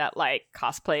concerned that, like,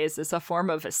 cosplay is a form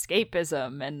of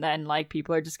escapism, and then, like,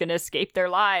 people are just going to escape their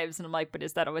lives. And I'm like, but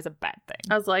is that always a bad thing?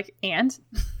 I was like, and?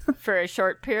 For a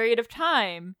short period of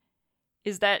time,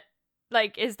 is that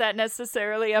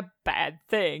necessarily a bad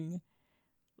thing?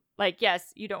 Like,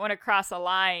 yes, you don't want to cross a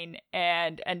line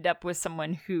and end up with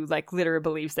someone who, like, literally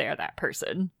believes they are that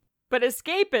person. But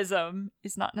escapism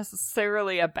is not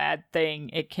necessarily a bad thing.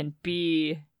 It can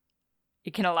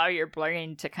allow your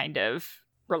brain to kind of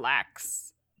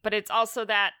relax. But it's also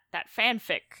that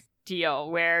fanfic deal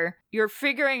where you're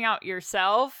figuring out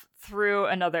yourself through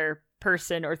another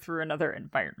person or through another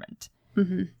environment.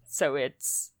 Mm-hmm. So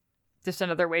it's just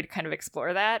another way to kind of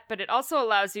explore that. But it also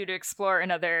allows you to explore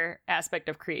another aspect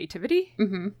of creativity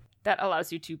that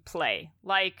allows you to play.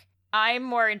 Like, I'm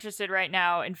more interested right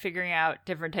now in figuring out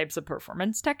different types of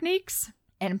performance techniques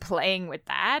and playing with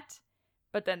that.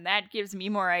 But then that gives me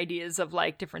more ideas of,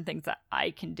 like, different things that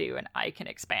I can do and I can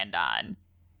expand on.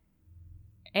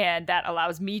 And that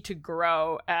allows me to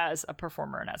grow as a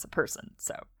performer and as a person.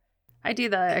 So I do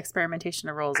the experimentation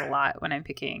of roles a lot when I'm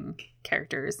picking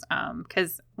characters.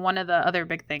 Because one of the other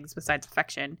big things besides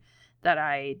affection that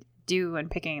I do when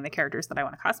picking the characters that I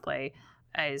want to cosplay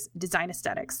is design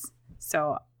aesthetics.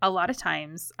 So a lot of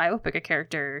times I will pick a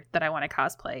character that I want to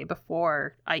cosplay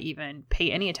before I even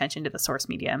pay any attention to the source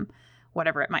medium,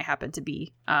 whatever it might happen to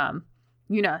be.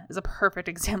 Yuna is a perfect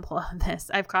example of this.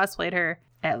 I've cosplayed her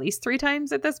at least 3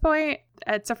 times at this point,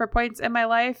 at separate points in my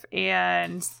life,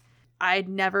 and I'd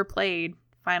never played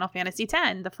Final Fantasy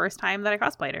X the first time that I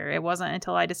cosplayed her. It wasn't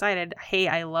until I decided, hey,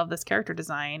 I love this character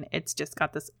design. It's just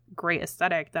got this great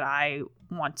aesthetic that I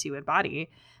want to embody,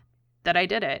 that I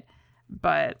did it.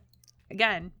 But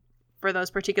again, for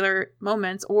those particular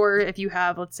moments, or if you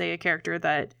have, let's say, a character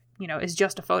that, is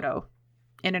just a photo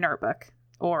in an art book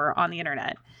or on the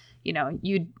internet,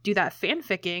 you do that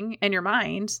fanficking in your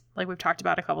mind, like we've talked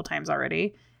about a couple times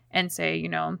already, and say,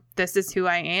 this is who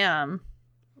I am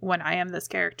when I am this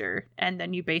character. And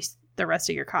then you base the rest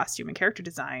of your costume and character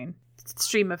design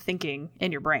stream of thinking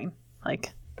in your brain.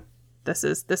 Like, this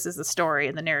is the story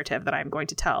and the narrative that I'm going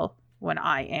to tell when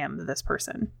I am this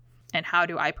person. And how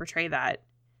do I portray that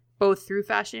both through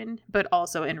fashion, but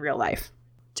also in real life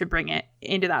to bring it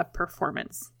into that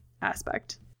performance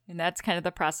aspect. And that's kind of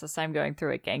the process I'm going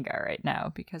through at Gengar right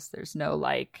now, because there's no,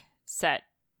 like, set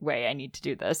way I need to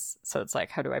do this. So it's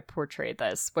like, how do I portray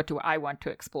this? What do I want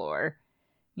to explore?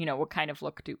 What kind of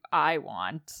look do I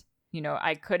want?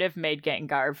 I could have made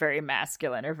Gengar very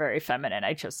masculine or very feminine.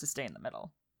 I chose to stay in the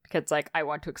middle because, like, I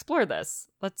want to explore this.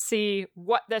 Let's see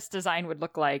what this design would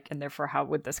look like, and therefore how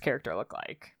would this character look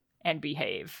like and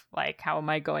behave? Like, how am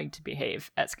I going to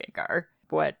behave as Gengar?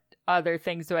 What other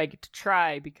things do I get to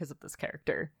try because of this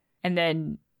character? And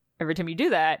then every time you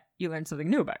do that, you learn something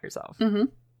new about yourself. Mm-hmm.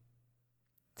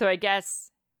 So I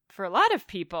guess for a lot of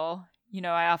people,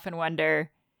 I often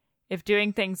wonder if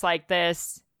doing things like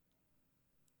this,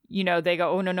 they go,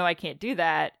 oh, no, I can't do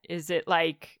that. Is it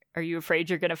like, are you afraid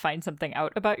you're going to find something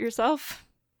out about yourself?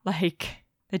 Like,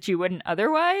 that you wouldn't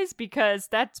otherwise? Because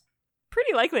that's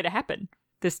pretty likely to happen,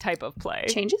 this type of play.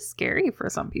 Change is scary for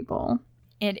some people.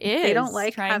 It is. They don't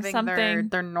like having something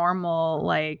their normal,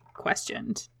 like,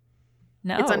 questioned.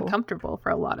 No. It's uncomfortable for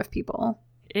a lot of people.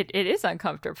 It is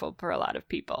uncomfortable for a lot of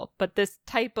people. But this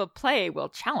type of play will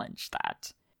challenge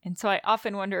that. And so I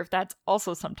often wonder if that's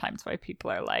also sometimes why people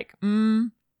are like,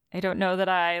 I don't know that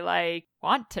I, like,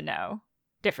 want to know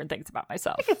different things about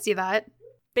myself. I could see that.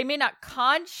 They may not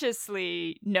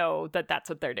consciously know that that's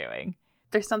what they're doing.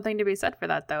 There's something to be said for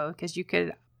that, though, because you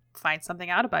could find something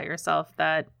out about yourself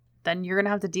that then you're going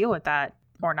to have to deal with that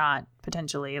or not,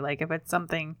 potentially. Like, if it's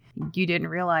something you didn't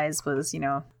realize was,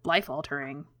 life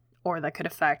altering, or that could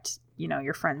affect,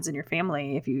 your friends and your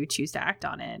family if you choose to act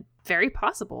on it. Very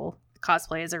possible.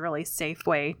 Cosplay is a really safe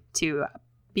way to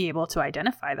be able to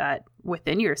identify that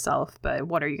within yourself, but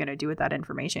what are you going to do with that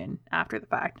information after the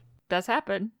fact? Does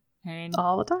happen. I mean,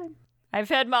 all the time. I've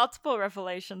had multiple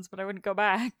revelations, but I wouldn't go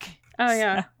back. Oh,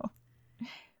 yeah. So.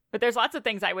 But there's lots of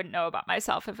things I wouldn't know about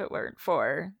myself if it weren't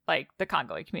for, like, the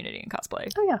Congolese community in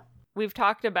cosplay. Oh, yeah. We've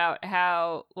talked about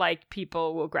how, like,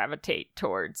 people will gravitate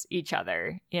towards each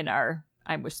other in our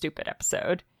I'm with Stupid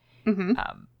episode. Mm-hmm.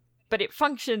 But it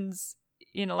functions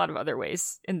in a lot of other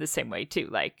ways in the same way, too.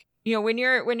 Like, when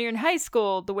you're in high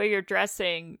school, the way you're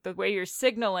dressing, the way you're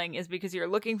signaling is because you're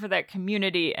looking for that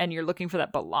community and you're looking for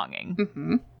that belonging.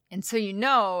 Mm-hmm. And so,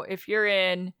 if you're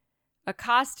in a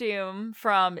costume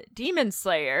from Demon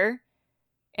Slayer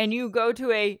and you go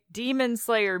to a Demon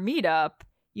Slayer meetup,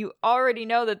 you already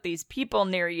know that these people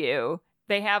near you,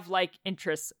 they have, like,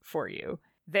 interests for you.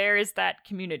 there is that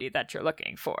community that you're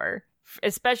looking for,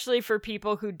 especially for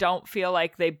people who don't feel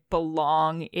like they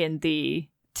belong in the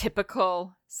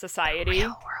typical society.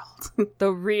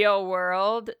 The real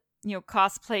world. You know,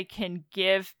 cosplay can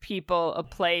give people a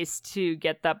place to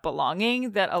get that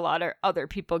belonging that a lot of other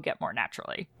people get more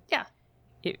naturally. Yeah.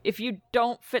 If you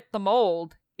don't fit the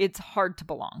mold, it's hard to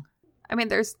belong. I mean,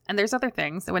 there's other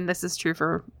things when this is true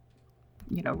for,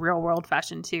 you know, real world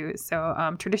fashion too.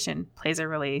 So tradition plays a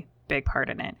really big part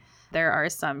in it. There are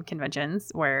some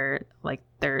conventions where like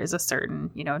there is a certain,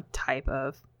 you know, type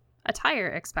of attire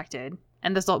expected.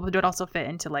 And this would also fit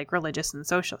into like religious and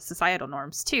social societal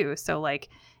norms too. So like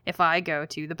if I go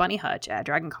to the bunny hutch at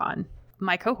DragonCon,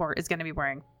 my cohort is going to be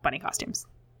wearing bunny costumes.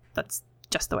 That's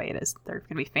just the way it is. They're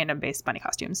going to be fandom-based bunny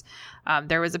costumes.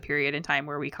 There was a period in time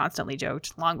where we constantly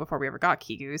joked, long before we ever got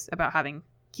Kigus, about having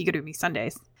Kigurumi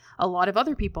Sundays. A lot of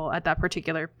other people at that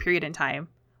particular period in time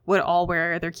would all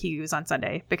wear their Kigus on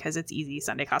Sunday because it's easy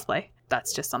Sunday cosplay.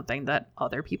 That's just something that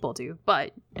other people do.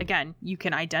 But again, you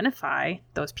can identify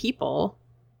those people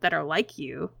that are like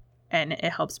you, and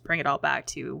it helps bring it all back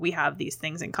to we have these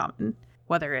things in common.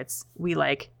 Whether it's we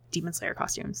like Demon Slayer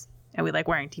costumes and we like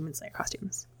wearing Demon Slayer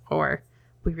costumes, or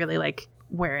we really like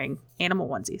wearing animal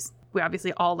onesies. We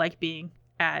obviously all like being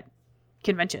at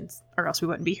conventions, or else we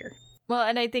wouldn't be here. Well,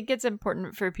 and I think it's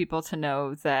important for people to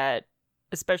know that,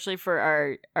 especially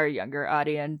for our younger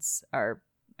audience, our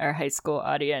high school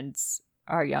audience,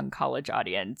 our young college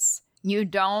audience, you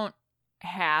don't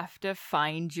have to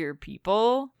find your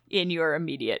people in your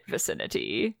immediate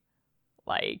vicinity,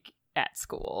 like at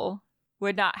school.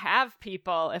 Would not have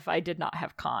people if I did not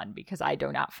have con, because I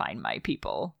do not find my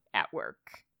people at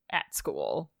work, at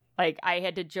school. Like, I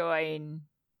had to join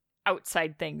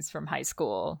outside things from high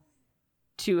school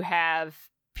to have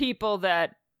people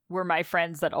that were my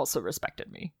friends that also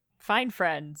respected me. Find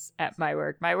friends at my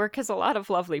work. My work has a lot of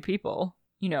lovely people.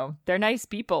 You know, they're nice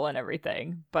people and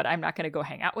everything, but I'm not going to go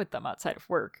hang out with them outside of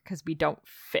work because we don't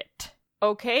fit.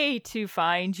 Okay to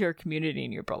find your community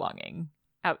and your belonging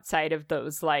outside of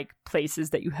those, like,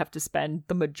 places that you have to spend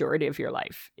the majority of your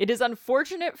life. It is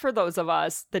unfortunate for those of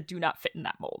us that do not fit in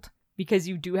that mold, because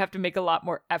you do have to make a lot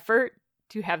more effort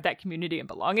to have that community and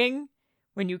belonging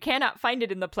when you cannot find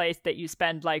it in the place that you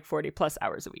spend like 40 plus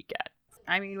hours a week at.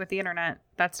 I mean, with the internet,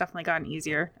 that's definitely gotten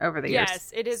easier over the years.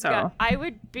 Yes, it is. So. I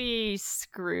would be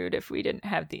screwed if we didn't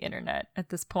have the internet at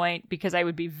this point, because I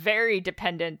would be very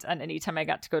dependent on any time I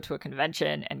got to go to a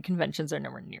convention, and conventions are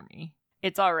nowhere near me.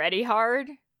 It's already hard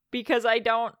because I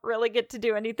don't really get to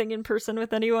do anything in person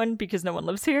with anyone because no one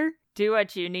lives here. Do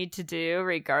what you need to do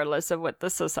regardless of what the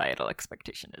societal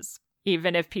expectation is.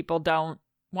 Even if people don't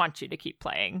want you to keep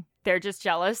playing. They're just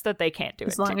jealous that they can't do it.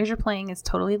 As long as you're playing is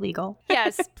totally legal.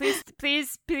 Yes,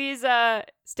 please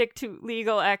stick to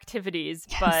legal activities.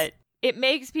 Yes. But it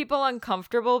makes people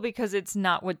uncomfortable because it's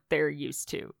not what they're used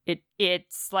to.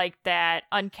 It's like that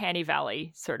uncanny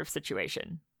valley sort of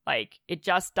situation. Like, it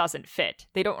just doesn't fit.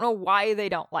 They don't know why they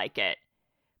don't like it,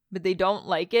 but they don't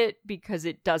like it because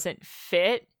it doesn't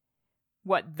fit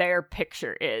what their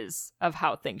picture is of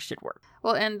how things should work.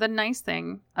 Well, and the nice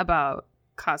thing about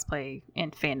cosplay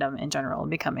and fandom in general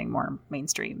becoming more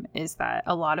mainstream is that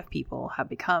a lot of people have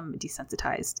become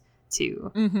desensitized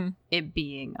to it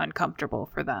being uncomfortable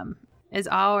for them. As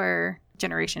our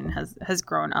generation has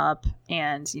grown up,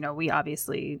 and you know, we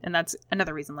obviously, and that's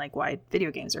another reason like why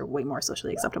video games are way more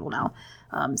socially acceptable now.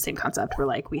 Same concept, where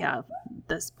like we have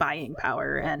this buying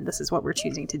power and this is what we're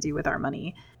choosing to do with our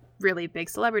money. Really big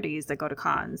celebrities that go to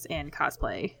cons and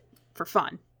cosplay for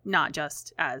fun, not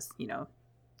just as, you know,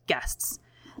 guests.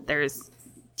 There's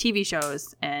TV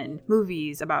shows and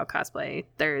movies about cosplay.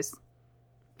 There's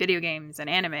video games and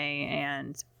anime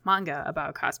and manga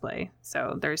about cosplay.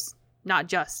 So there's not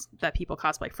just that people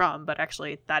cosplay from, but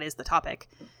actually that is the topic.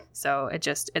 So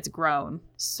it's grown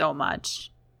so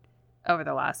much over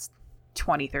the last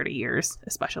 20, 30 years,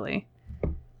 especially,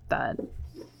 that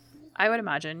I would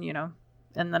imagine, you know,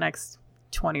 in the next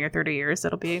 20 or 30 years,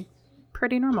 it'll be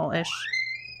pretty normal-ish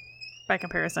by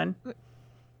comparison.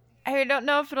 I don't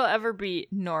know if it'll ever be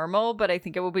normal, but I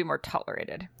think it will be more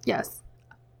tolerated. Yes.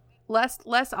 Less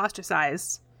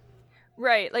ostracized.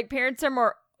 Right. Like, parents are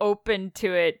more open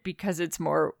to it because it's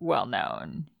more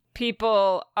well-known.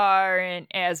 People aren't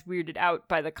as weirded out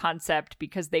by the concept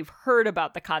because they've heard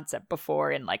about the concept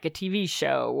before in like a TV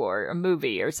show or a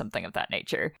movie or something of that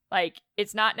nature. Like,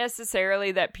 it's not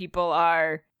necessarily that people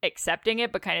are accepting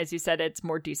it, but kind of, as you said, it's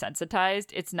more desensitized.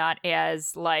 It's not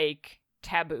as like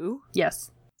taboo.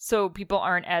 Yes. so people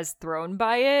aren't as thrown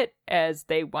by it as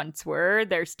they once were.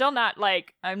 They're still not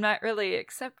like, I'm not really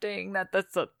accepting that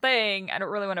that's a thing. I don't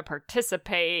really want to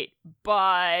participate,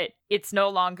 but it's no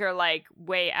longer like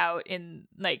way out in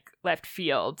like left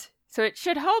field. So it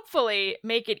should hopefully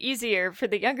make it easier for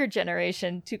the younger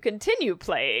generation to continue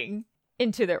playing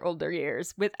into their older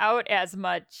years without as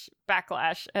much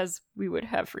backlash as we would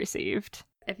have received.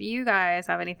 If you guys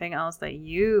have anything else that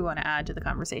you want to add to the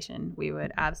conversation, we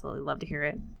would absolutely love to hear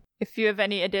it. If you have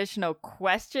any additional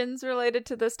questions related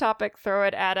to this topic, throw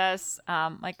it at us.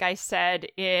 Like I said,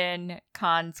 in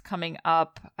cons coming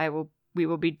up, we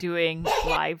will be doing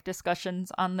live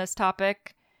discussions on this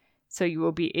topic. So you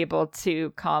will be able to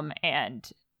come and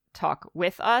talk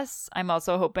with us. I'm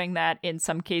also hoping that in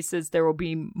some cases there will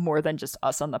be more than just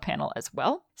us on the panel as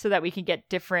well, so that we can get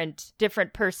different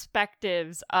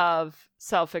perspectives of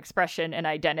self-expression and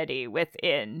identity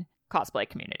within cosplay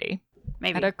community.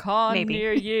 Maybe at a con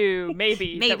near you,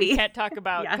 maybe that we can't talk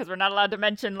about because we're not allowed to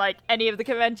mention like any of the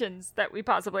conventions that we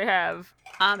possibly have.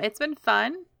 It's been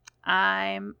fun.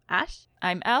 I'm Ash.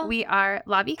 I'm Elle. We are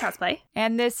Lavi Cosplay,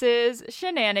 and this is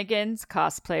Shenanigans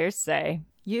Cosplayers Say.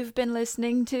 You've been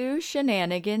listening to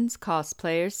Shenanigans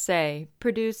Cosplayers Say,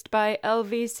 produced by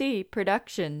LVC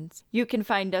Productions. You can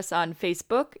find us on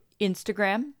Facebook,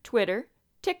 Instagram, Twitter,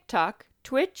 TikTok,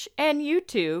 Twitch, and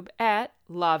YouTube at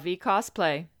Lavi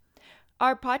Cosplay.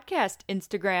 Our podcast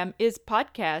Instagram is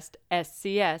Podcast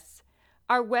SCS.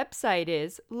 Our website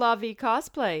is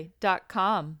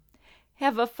lavicosplay.com.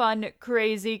 Have a fun,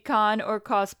 crazy con or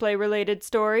cosplay-related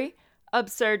story,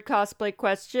 absurd cosplay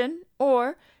question,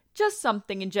 or just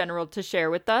something in general to share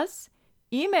with us?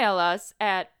 Email us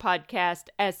at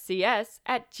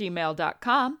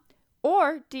podcastscs@gmail.com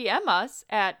or DM us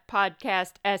at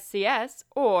podcastscs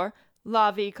or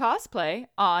Lavi Cosplay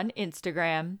on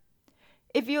Instagram.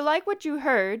 If you like what you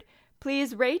heard,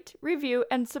 please rate, review,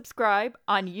 and subscribe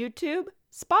on YouTube,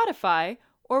 Spotify,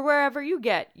 or wherever you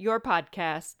get your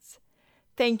podcasts.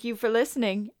 Thank you for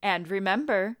listening, and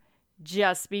remember,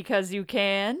 just because you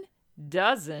can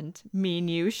doesn't mean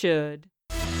you should.